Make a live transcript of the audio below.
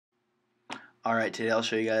Alright, today I'll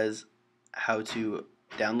show you guys how to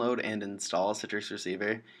download and install Citrix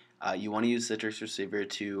Receiver. You want to use Citrix Receiver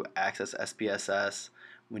to access SPSS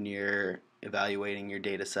when you're evaluating your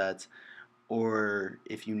data sets, or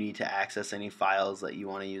if you need to access any files that you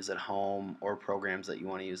want to use at home or programs that you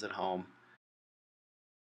want to use at home.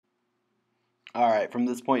 Alright, from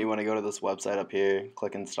this point you want to go to this website up here,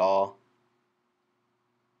 click install.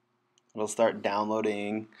 It'll start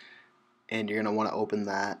downloading and you're going to want to open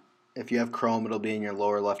that. If you have Chrome, it'll be in your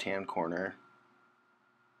lower left hand corner.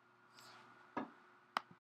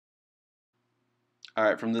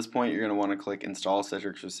 Alright, from this point you're going to want to click install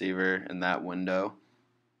Citrix Receiver in that window.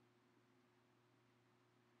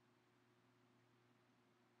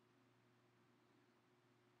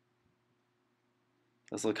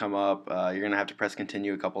 This will come up. You're going to have to press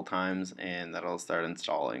continue a couple times and that'll start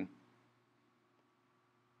installing.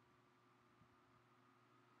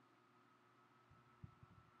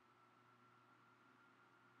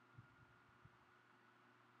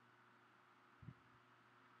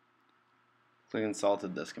 Click install to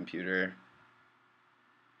this computer.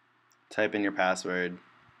 Type in your password.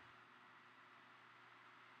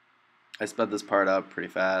 I sped this part up pretty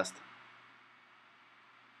fast.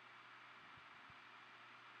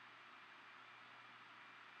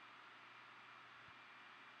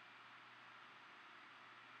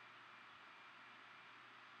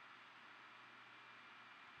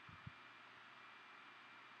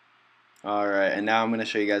 Alright, and now I'm going to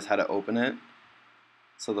show you guys how to open it.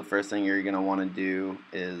 So the first thing you're going to want to do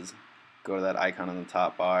is go to that icon on the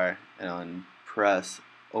top bar and press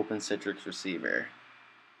Open Citrix Receiver.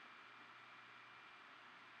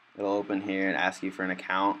 It'll open here and ask you for an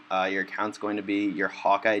account. Your account's going to be your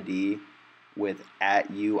Hawk ID with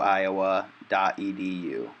 @uiowa.edu.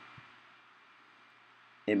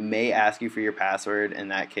 It may ask you for your password. In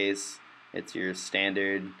that case, it's your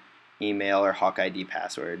standard email or Hawk ID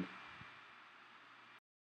password.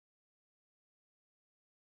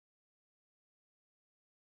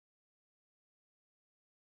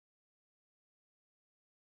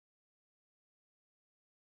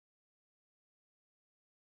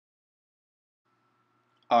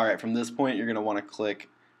 Alright, from this point you're going to want to click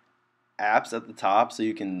apps at the top so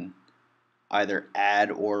you can either add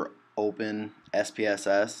or open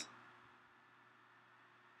SPSS.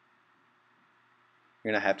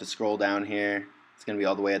 You're going to have to scroll down here. It's going to be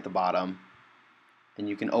all the way at the bottom. And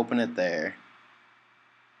you can open it there.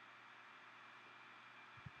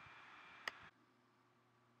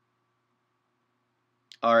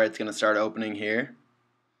 Alright, it's going to start opening here.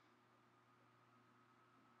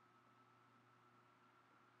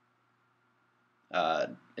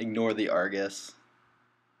 Ignore the Argus.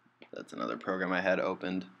 That's another program I had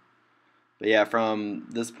opened. But yeah, from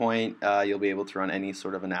this point, you'll be able to run any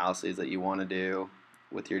sort of analyses that you want to do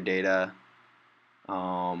with your data.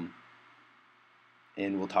 And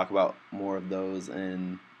we'll talk about more of those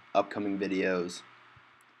in upcoming videos.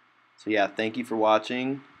 So yeah, thank you for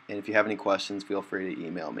watching. And if you have any questions, feel free to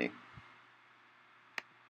email me.